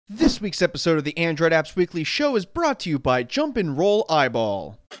This week's episode of the Android Apps Weekly Show is brought to you by Jump and Roll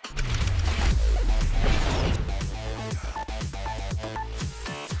Eyeball.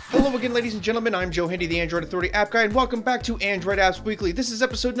 Hello again, ladies and gentlemen, I'm Joe Handy, the Android Authority App Guy, and welcome back to Android Apps Weekly. This is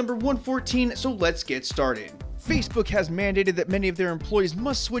episode number 114, so let's get started. Facebook has mandated that many of their employees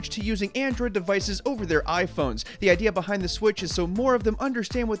must switch to using Android devices over their iPhones. The idea behind the switch is so more of them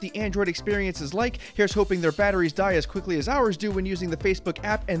understand what the Android experience is like. Here's hoping their batteries die as quickly as ours do when using the Facebook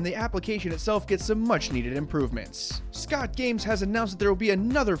app, and the application itself gets some much needed improvements. Scott Games has announced that there will be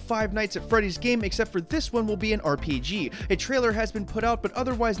another Five Nights at Freddy's game, except for this one will be an RPG. A trailer has been put out, but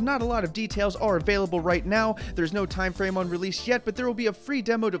otherwise not a lot of details are available right now. There's no time frame on release yet, but there will be a free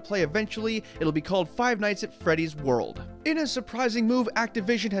demo to play eventually. It'll be called Five Nights at Freddy's World. In a surprising move,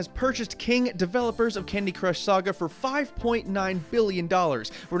 Activision has purchased King, developers of Candy Crush Saga, for $5.9 billion.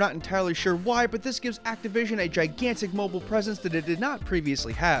 We're not entirely sure why, but this gives Activision a gigantic mobile presence that it did not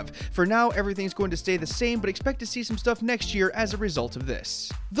previously have. For now, everything's going to stay the same, but expect to see some stuff next year as a result of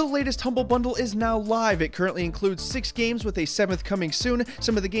this. The latest Humble Bundle is now live. It currently includes 6 games with a 7th coming soon.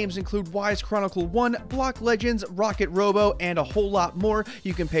 Some of the games include Wise Chronicle 1, Block Legends, Rocket Robo, and a whole lot more.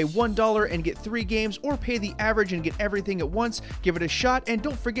 You can pay $1 and get 3 games, or pay the average and get everything at once. Give it a shot, and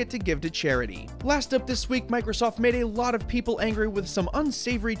don't forget to give to charity. Last up this week, Microsoft made a lot of people angry with some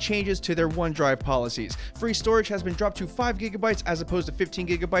unsavory changes to their OneDrive policies. Free storage has been dropped to 5 GB as opposed to 15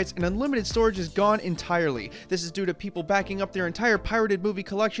 GB, and unlimited storage is gone entirely. This is due to people backing up their entire pirated movie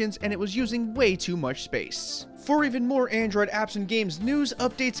collections, and it was using way too much space. For even more Android apps and games news,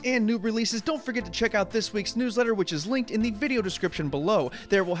 updates, and new releases, don't forget to check out this week's newsletter, which is linked in the video description below.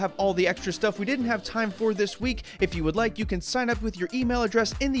 There we'll have all the extra stuff we didn't have time for this week. If you would like, you can sign up with your email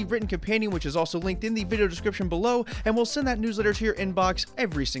address in the written companion, which is also linked in the video description below, and we'll send that newsletter to your inbox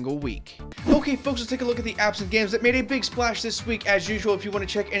every single week. Okay, folks, let's take a look at the apps and games that made a big splash this week. As usual, if you want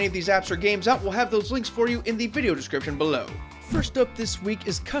to check any of these apps or games out, we'll have those links for you in the video description below. First up this week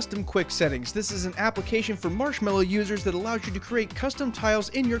is Custom Quick Settings. This is an application for Marshmallow users that allows you to create custom tiles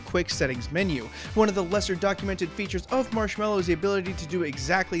in your Quick Settings menu. One of the lesser documented features of Marshmallow is the ability to do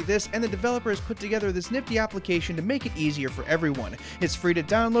exactly this, and the developer has put together this nifty application to make it easier for everyone. It's free to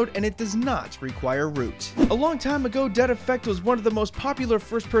download, and it does not require root. A long time ago, Dead Effect was one of the most popular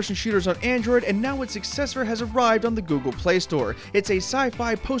first-person shooters on Android, and now its successor has arrived on the Google Play Store. It's a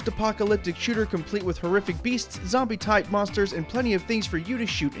sci-fi post-apocalyptic shooter complete with horrific beasts, zombie-type monsters, and plenty of things for you to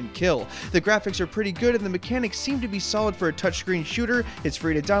shoot and kill. The graphics are pretty good, and the mechanics seem to be solid for a touchscreen shooter. It's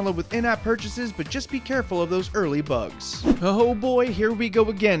free to download with in-app purchases, but just be careful of those early bugs. Oh boy, here we go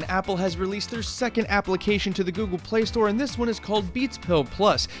again. Apple has released their second application to the Google Play Store, and this one is called Beats Pill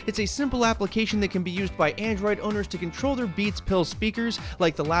Plus. It's a simple application that can be used by Android owners to control their Beats Pill speakers.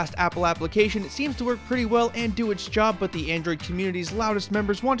 Like the last Apple application, it seems to work pretty well and do its job, but the Android community's loudest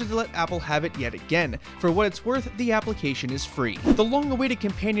members wanted to let Apple have it yet again. For what it's worth, the application is free. The long-awaited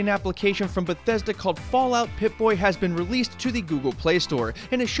companion application from Bethesda called Fallout Pip-Boy has been released to the Google Play Store.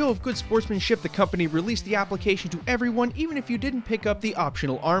 In a show of good sportsmanship, the company released the application to everyone, even if you didn't pick up the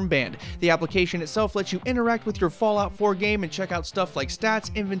optional armband. The application itself lets you interact with your Fallout 4 game and check out stuff like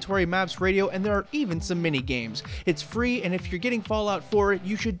stats, inventory, maps, radio, and there are even some mini-games. It's free, and if you're getting Fallout 4,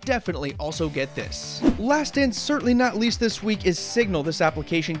 you should definitely also get this. Last and certainly not least this week is Signal. This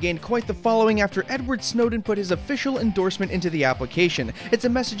application gained quite the following after Edward Snowden put his official endorsement into the application. It's a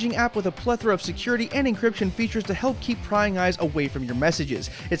messaging app with a plethora of security and encryption features to help keep prying eyes away from your messages.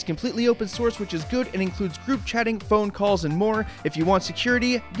 It's completely open source, which is good, and includes group chatting, phone calls, and more. If you want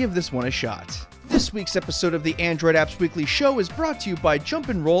security, give this one a shot. This week's episode of the Android Apps Weekly Show is brought to you by Jump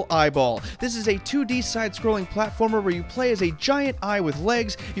and Roll Eyeball. This is a 2D side-scrolling platformer where you play as a giant eye with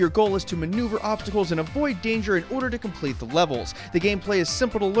legs. Your goal is to maneuver obstacles and avoid danger in order to complete the levels. The gameplay is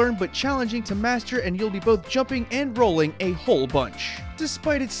simple to learn but challenging to master, and you'll be both jumping and rolling a whole bunch.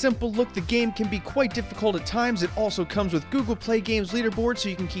 Despite its simple look, the game can be quite difficult at times. It also comes with Google Play Games leaderboard so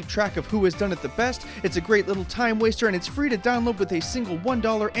you can keep track of who has done it the best. It's a great little time waster, and it's free to download with a single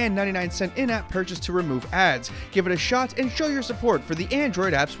 $1.99 in-app purchase to remove ads. Give it a shot and show your support for the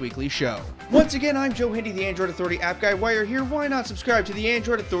Android Apps Weekly Show. Once again, I'm Joe Handy, the Android Authority App Guy. While you're here, why not subscribe to the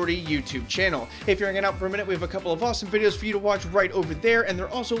Android Authority YouTube channel? If you're hanging out for a minute, we have a couple of awesome videos for you to watch right over there, and they're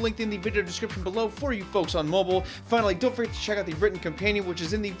also linked in the video description below for you folks on mobile. Finally, don't forget to check out the written companion, which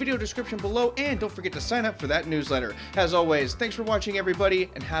is in the video description below, and don't forget to sign up for that newsletter. As always, thanks for watching, everybody,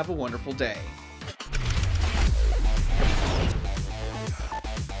 and have a wonderful day.